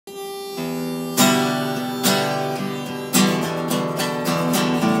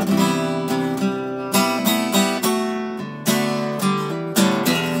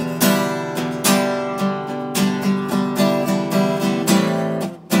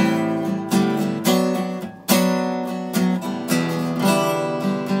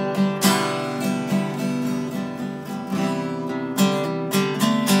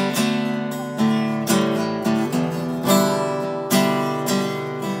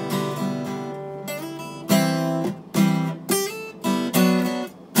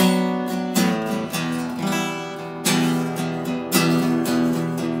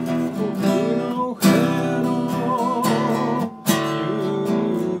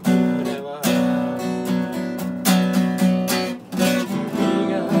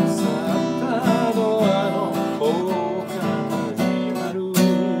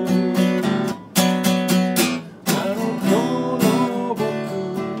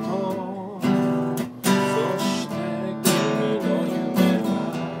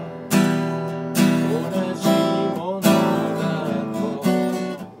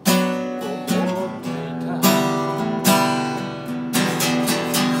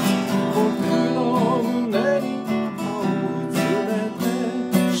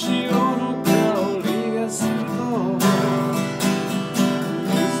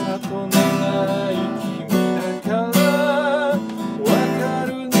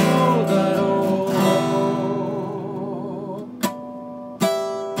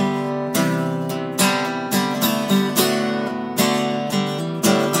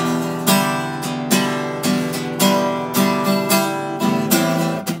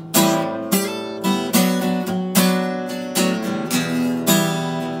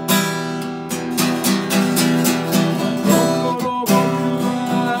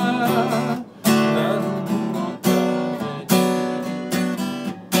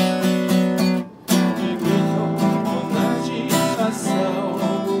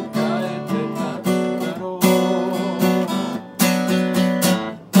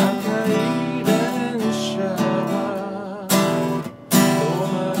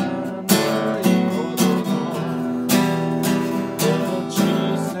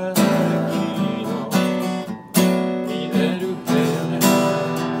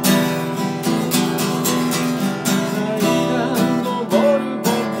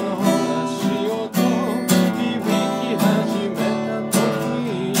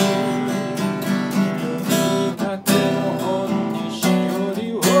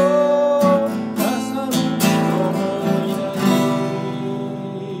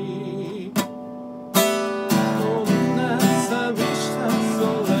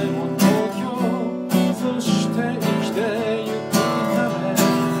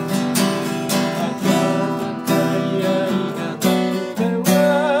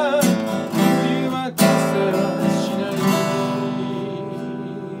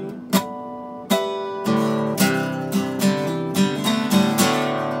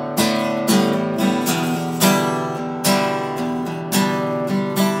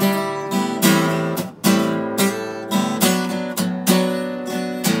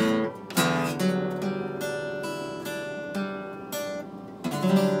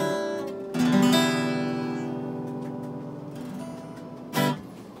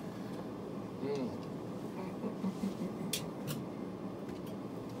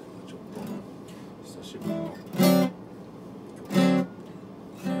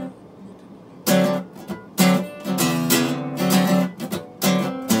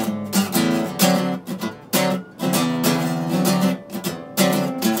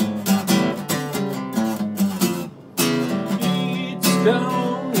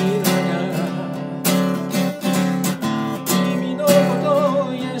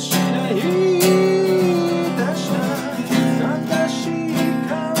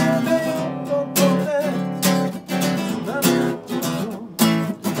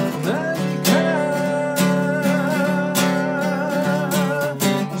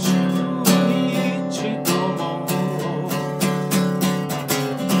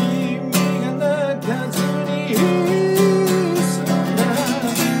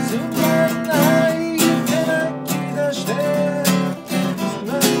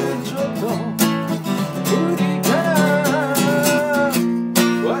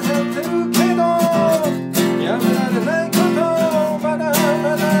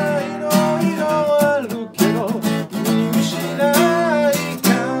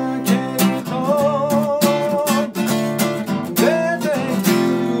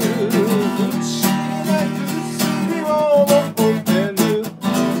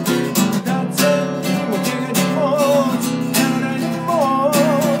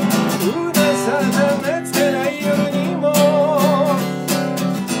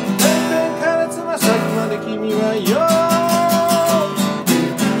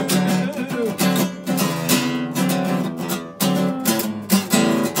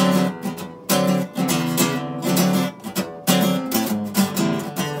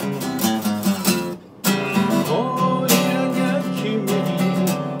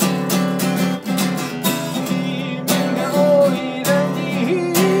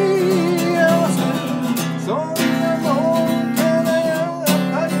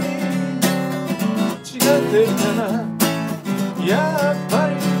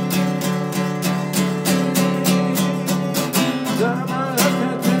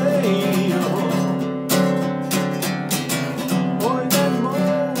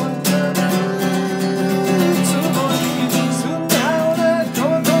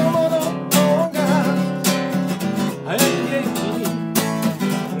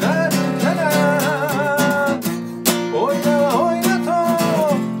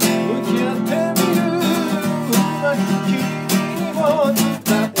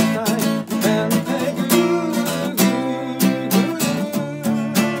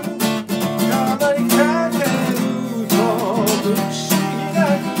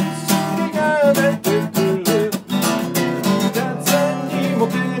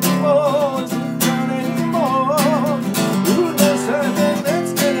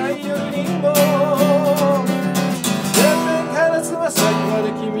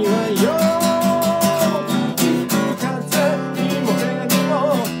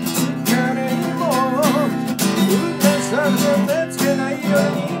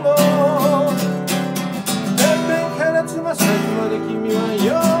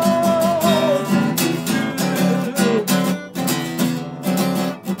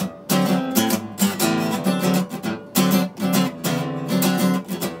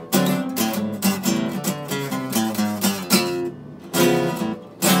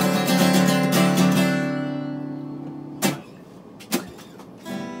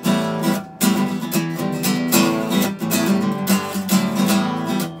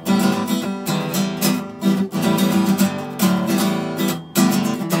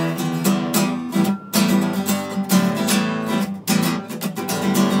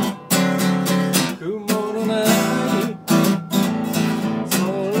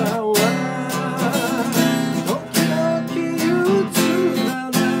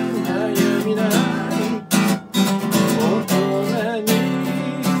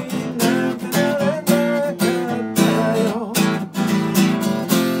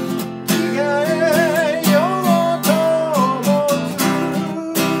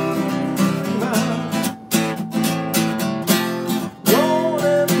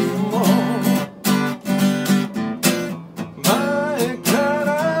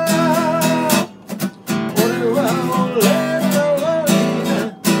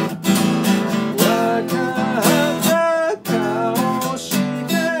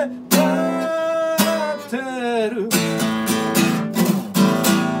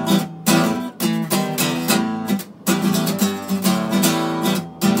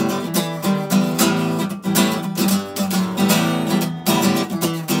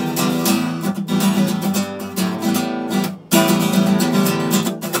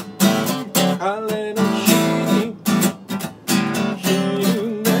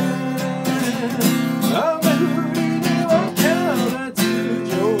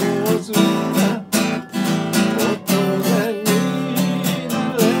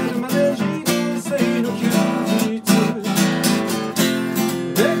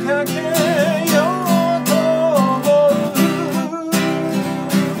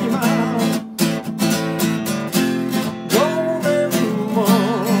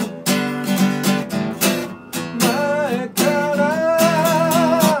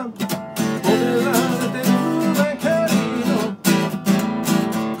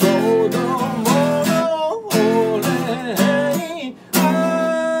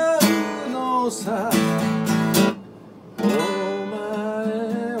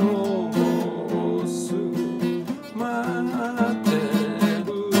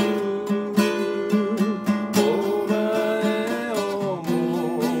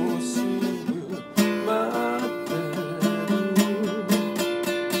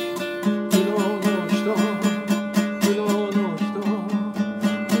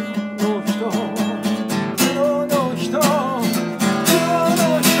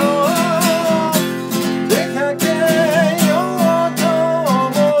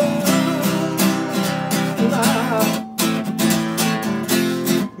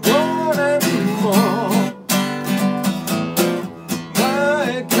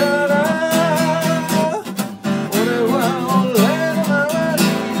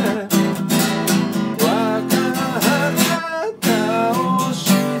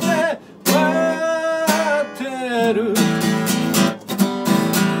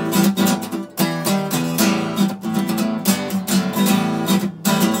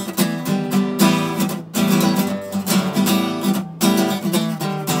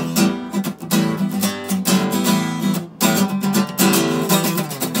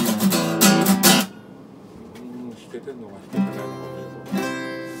てるのが弾けてないのが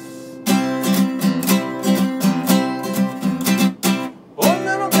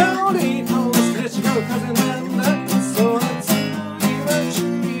女の香りとすれ違う風なんだ。その暑い街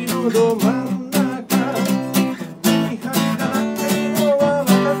のど真ん中、手に入らないのは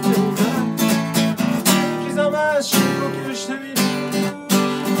分かってるから刻まし呼吸してみる。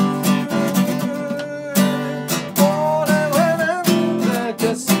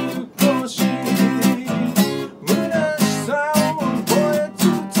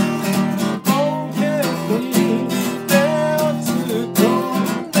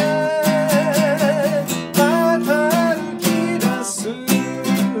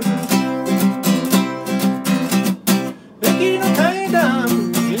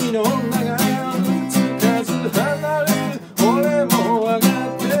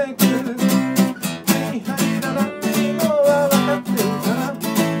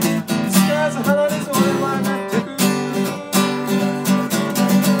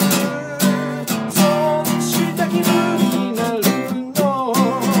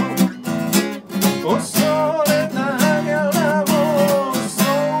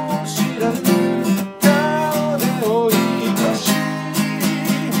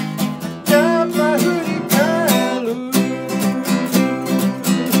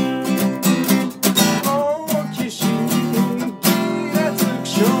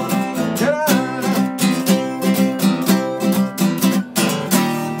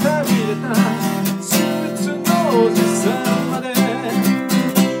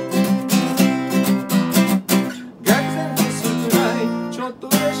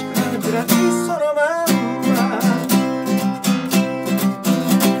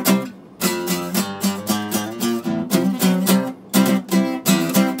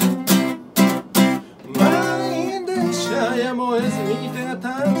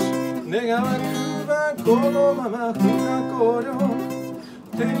願わくばこのまま不可抗力、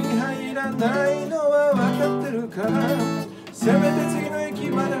手に入らないのは分かってるから、せめて次の駅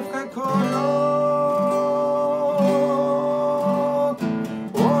まで不可抗力。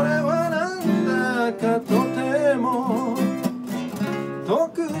俺はなんだかとても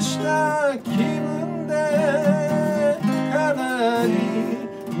得した気分で、かなり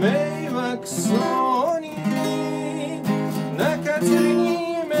迷惑そうに中吊り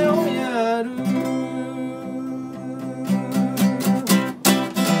に目をやる。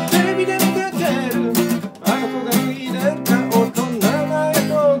テレビで見かけるあの子が脱いでた大人前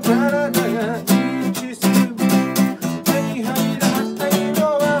と体が一致する。手に入らない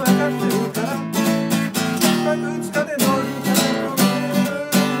のは分かってるから、1泊2日で乗るから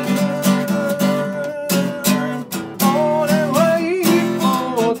俺は一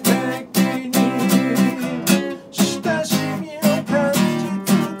方的に親しみを感じ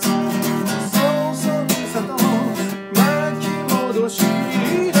つつ、そうそうさと巻き戻し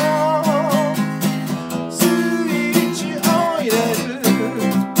のスイッチを入れる。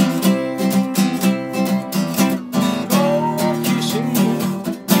好奇心に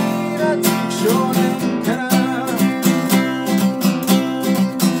らつく少年から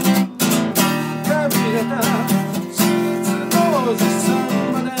はみ出たスーツのおじさん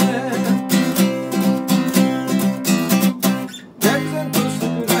まで、愕然とする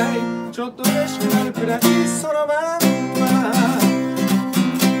くらい、ちょっと嬉しくなるくらい、そのまんま。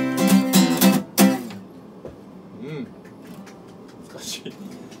難しい。で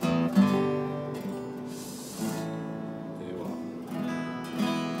は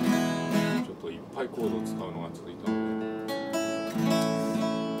ちょっといっぱいコードを使うのが続いたので、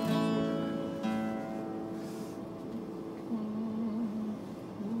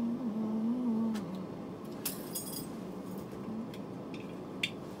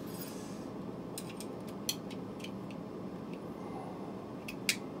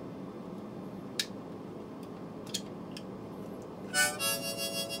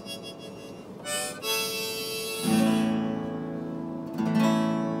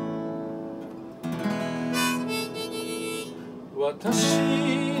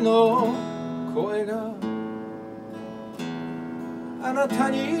私の声があなた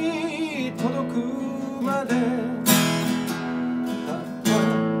に届くまで、たった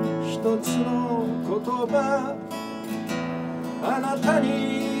一つの言葉、あなた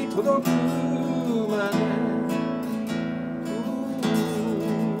に届くまで。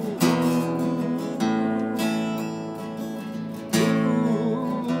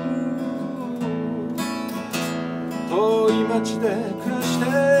遠い街で暮らし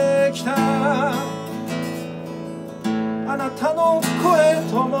てきたあなたの声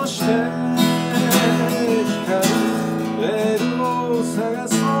ともして、光るレールを探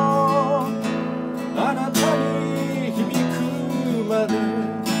そう、あなたに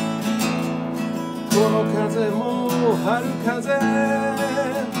の風も春風、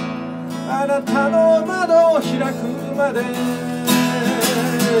あなたの窓を開くまで、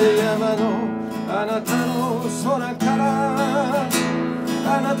山のあなたの空から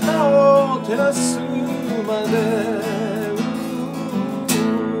あなたを照らすまで、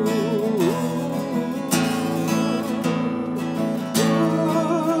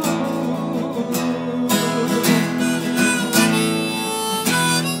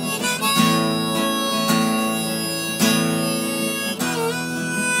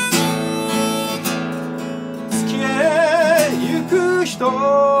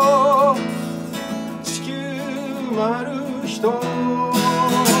地球回る人、たった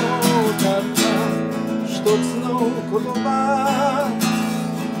一つの言葉、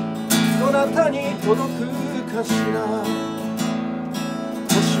どなたに届くかしら。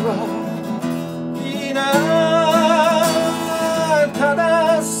星はいいな、た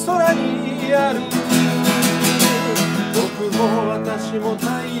だ空にある。僕も私も太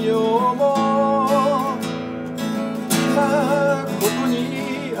陽も今ここに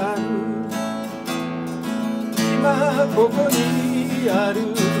ある、今ここにある。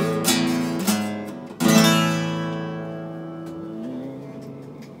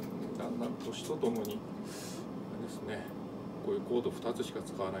だんだん年とともにあれですね、こういうコード2つしか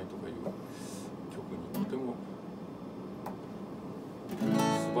使わないとかいう曲にとても素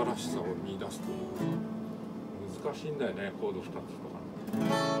晴らしさを見出すというか、難しいんだよね、コード2つとか。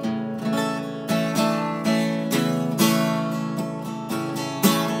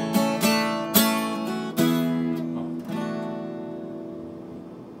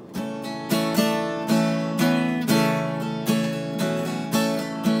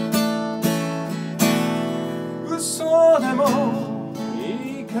嘘でもい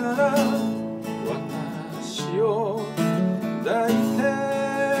いから私を抱いて、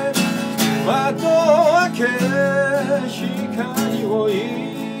窓を開け光を入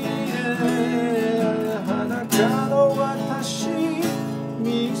れ、裸の私見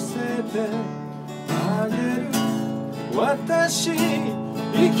せてあげる。私生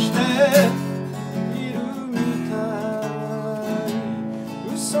きているみた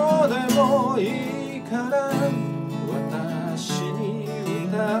い。嘘でもいいから私に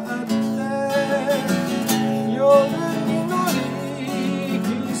歌って、夜に乗り季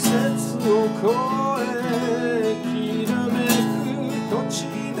節を越え、きらめく土地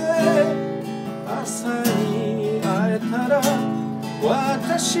で朝に会えたら、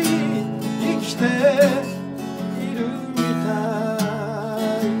私生きているみた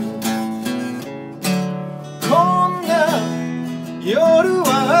い。こんな夜は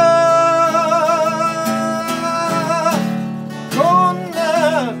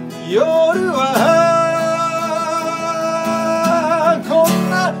夜はこん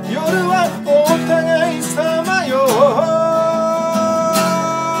な夜はお互い様よ。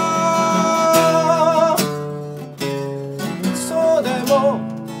嘘でも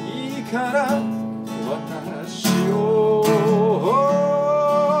いいから私を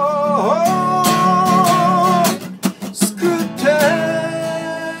救って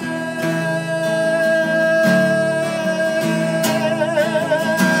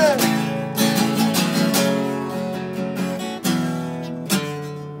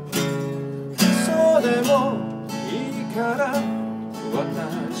から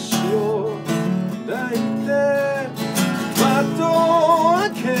私を抱いて、窓を開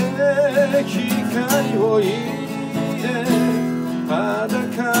け光を入れ、裸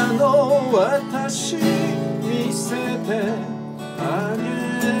の私見せてあげ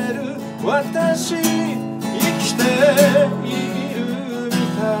る。私生きているみ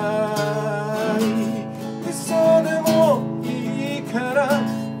たい。嘘でもいいから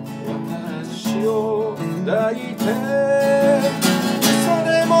私を抱いて、嘘で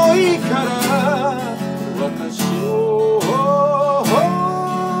もいいから私を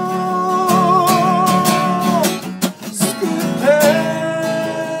救って、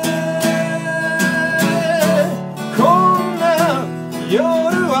こんな夜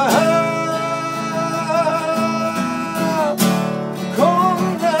は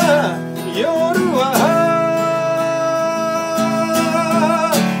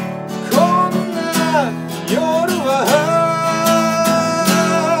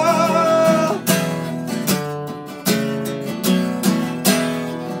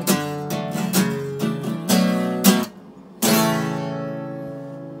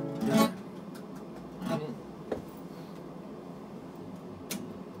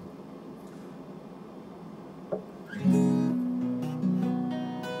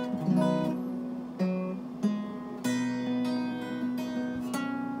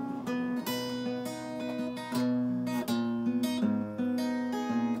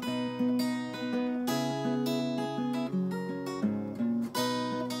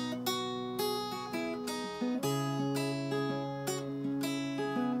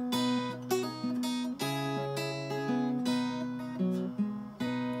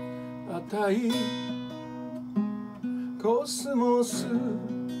たいコスモス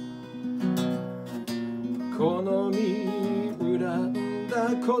好み恨ん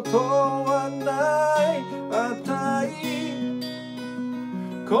だことはないあたい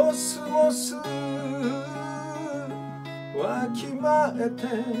コスモスわきまえて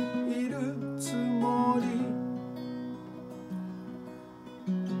いるつもり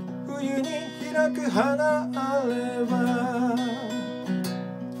冬に開く花あれば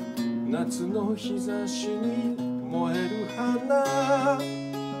夏の日差しに燃える花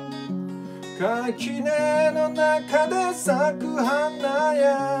垣根の中で咲く花や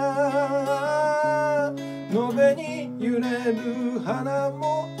野辺に揺れる花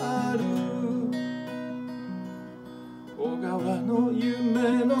もある小川の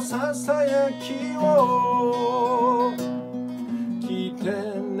夢のささやきを聞いて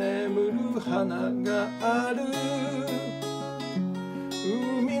眠る花がある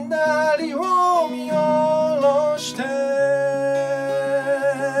海なりを見下ろして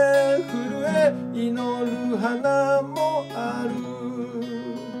震え祈る花もある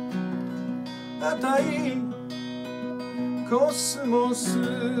あたいコスモス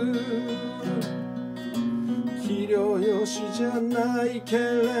器量よしじゃないけ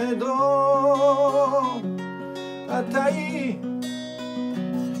れどあたい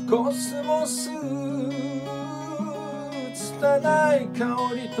コスモス拙い香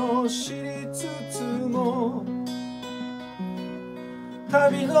りと知りつつも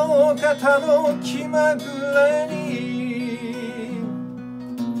旅の方の気まぐれに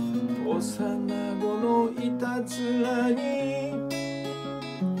幼子のいたずらに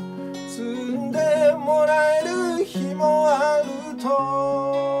摘んでもらえる日もあると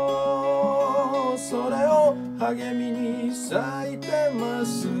それを励みに咲いてま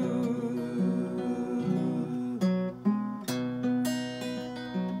す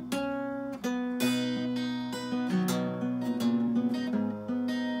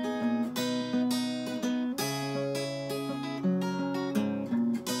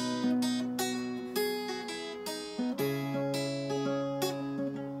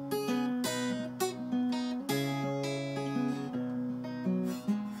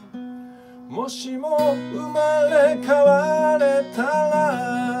もしも生まれ変われた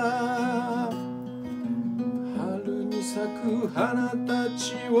ら春に咲く花た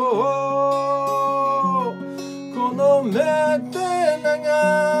ちをこの目で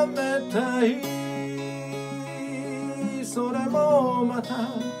眺めたいそれもまた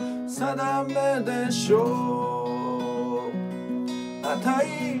定めでしょうあた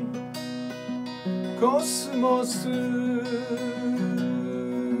いコスモス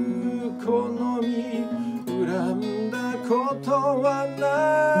好み恨んだことは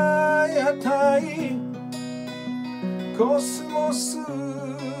ないあたいコスモス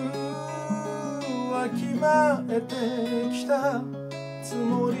わきまえてきたつ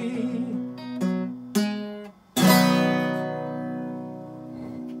もり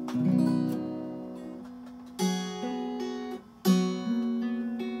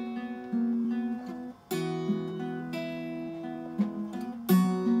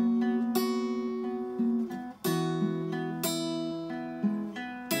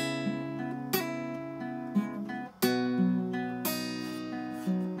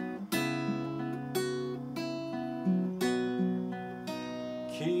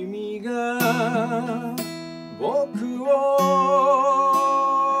君が僕を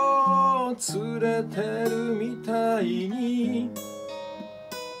連れてるみたいに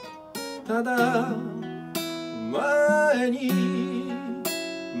ただ前に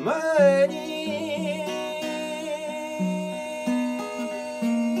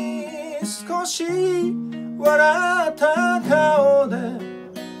少し笑った顔で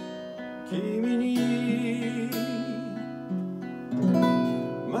君に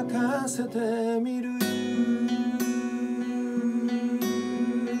任せてみる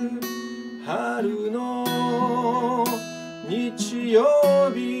春の日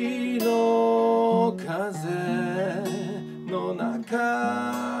曜日の風の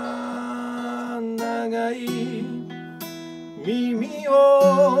中長い耳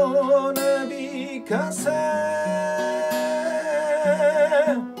をなびかせ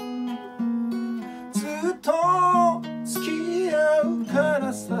ずっと付き合うか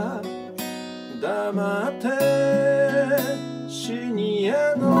らさ黙ってシニ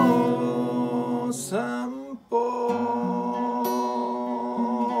アの散歩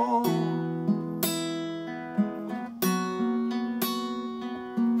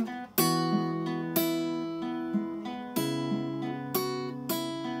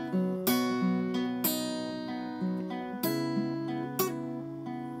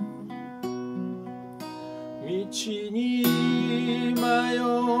に迷っ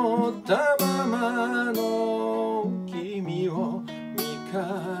たままの君を見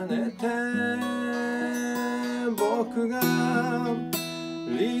かねて僕が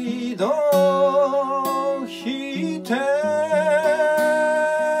リードを引いて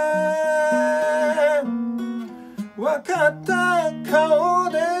分かった顔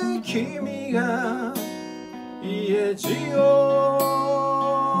で君が家路を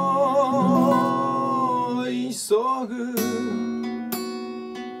急ぐ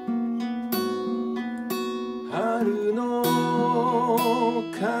春の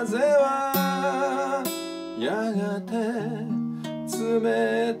風はやがて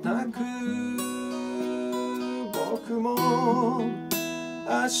冷たく僕も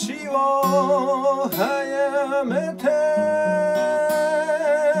足を速めて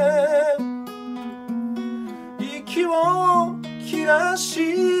息を切ら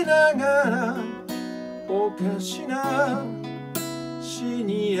しながらおかしなシ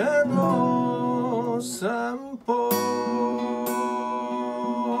ニアの散歩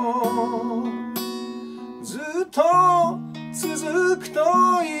ずっと続くと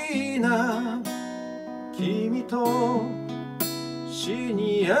いいな君とシ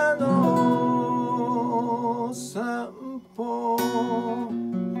ニアの散歩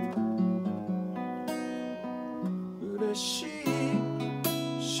嬉しい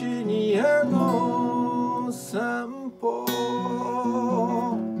シニアの散歩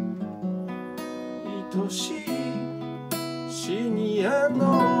愛しいシニア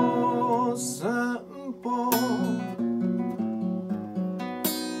の散歩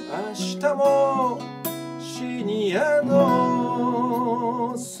明日もシニア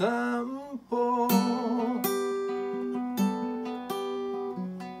の散歩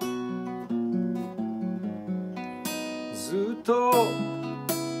ずっと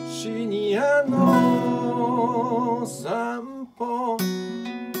シニアの散歩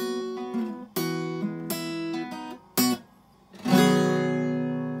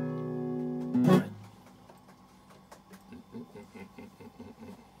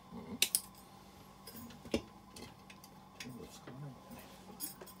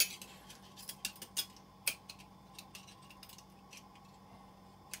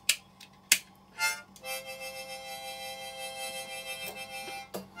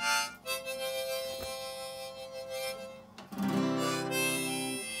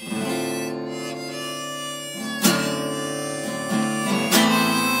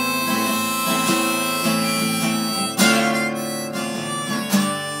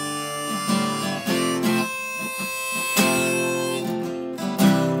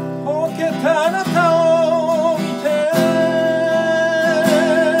あなたを見て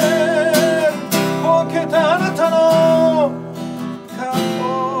ぼけたあなたの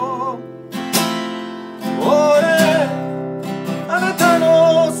顔俺あなた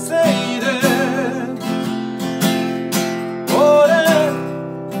のせいで俺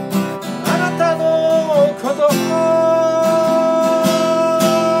あなたのこと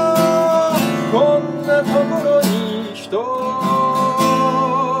こんなところに人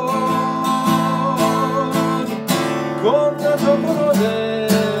こんなところで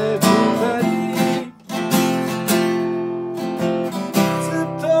二人ず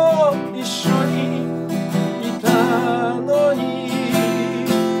っと一緒にいたのに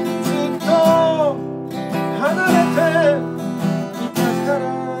ずっと離れていたから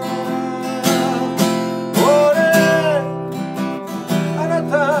俺あな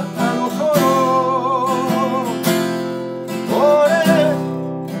たあの頃俺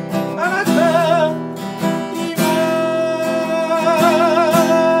あなた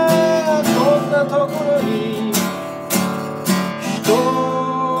ところに一人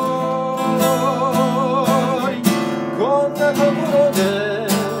こんなところで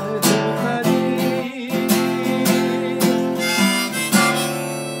二人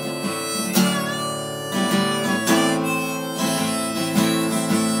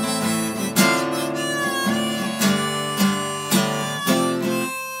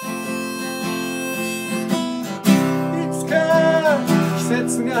いつか季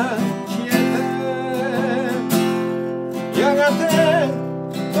節がやがて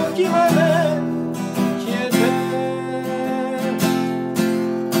時まで消えて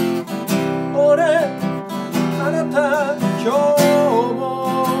俺あなた今日も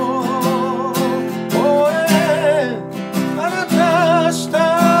俺あなた明日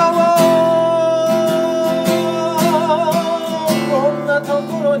をこんなとこ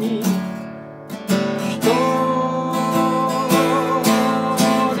ろに一人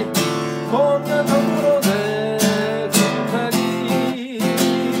こんなところで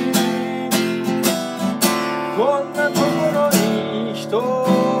こ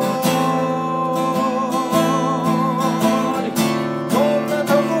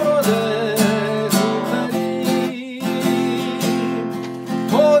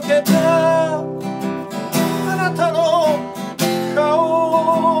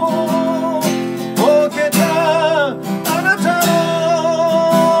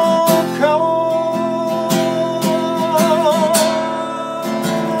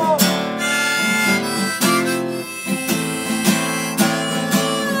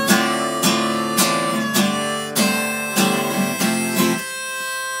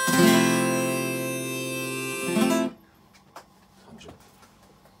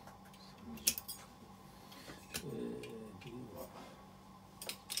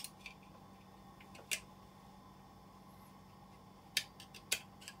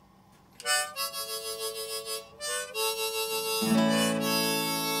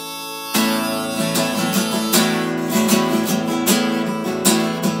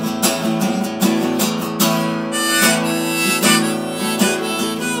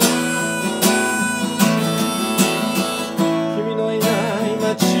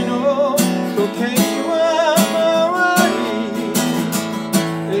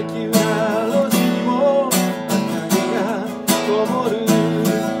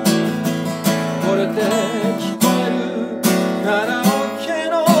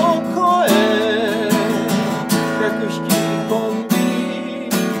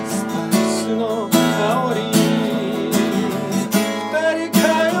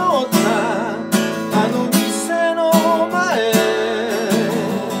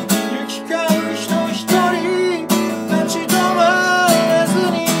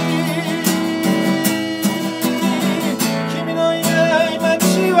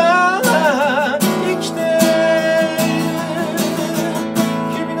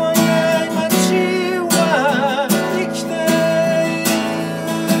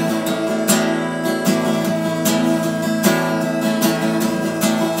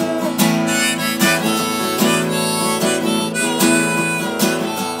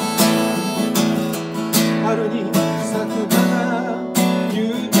夕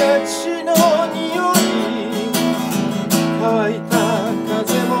立の匂い乾いた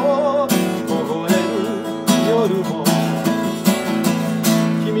風も凍える夜も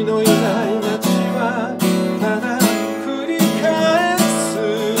君のいない街はただ繰り返す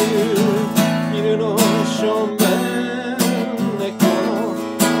犬の正面猫の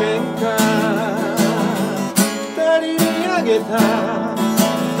喧嘩二人見上げた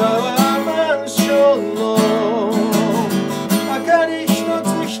タワーマンションの明かり一つ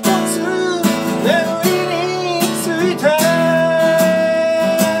一つ眠りについた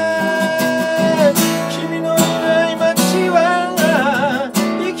君のいない街は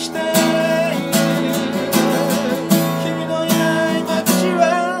生きている君のいない街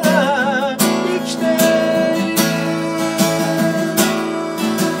は生きている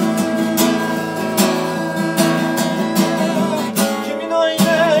君のい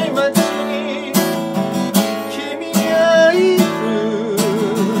ない街に君がいる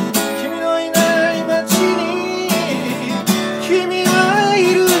君のいない街に君は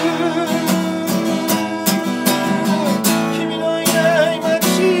いる君のいない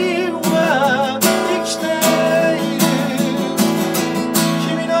街は生きている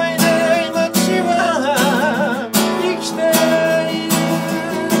君のいない街は生きている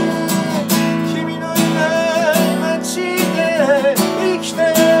君のいない街で生きてい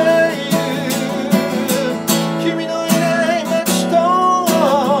る君のいない街と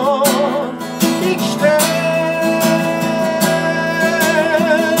生きて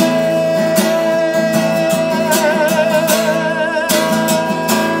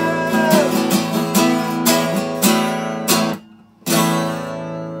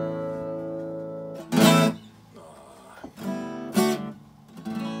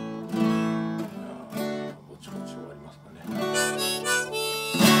ぼちぼち終わりますかね。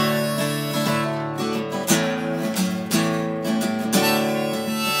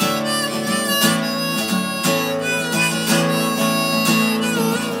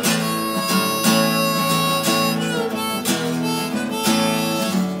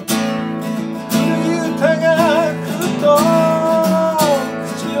古い歌がふと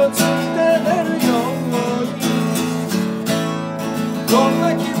口をついて寝るようにこんな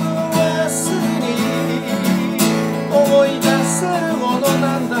気分はすぐに思い出せるもの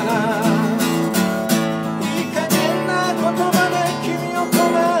なんだないい加減な言葉で君を困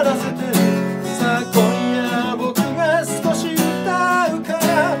らせてさあ今夜僕が少し歌うか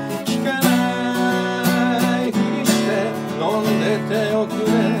ら聞かないふりして飲んでておくれ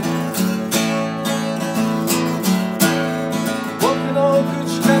僕の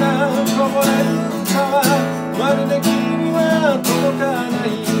口からこぼれる歌はまるで君には届かない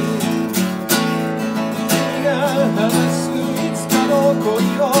君が話すいつかの恋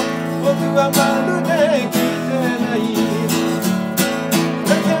を僕はまるで聞いてないだ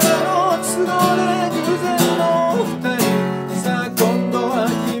からの都合で偶然の二人さあ今度は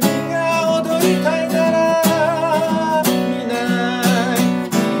君が踊りたいなら見ない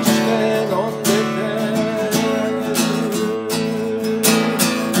ふりして飲んで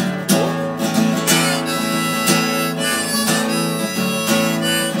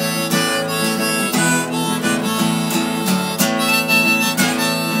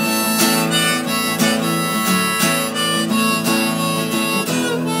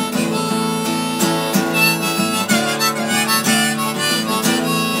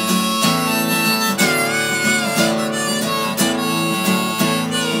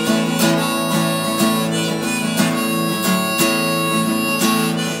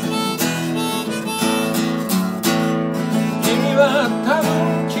君は多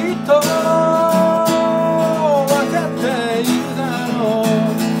分きっと分かっているだろう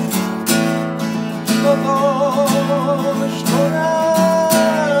人と人が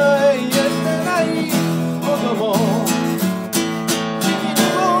言えてないことも君に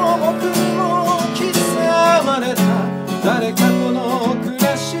も僕にも刻まれた誰かとの暮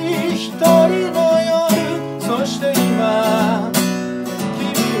らし一人の夜そして今君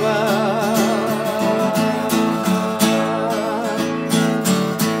は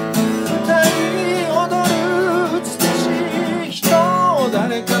歌い踊る美しい人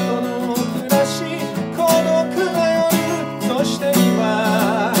誰かとの暮らし孤独な夜そして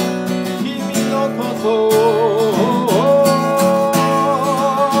今君のことを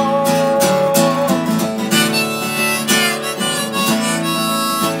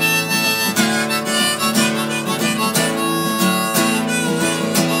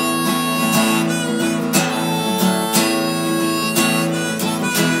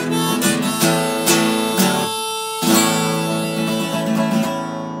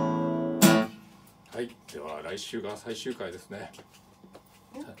はい、では来週が最終回ですね。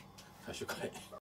最終回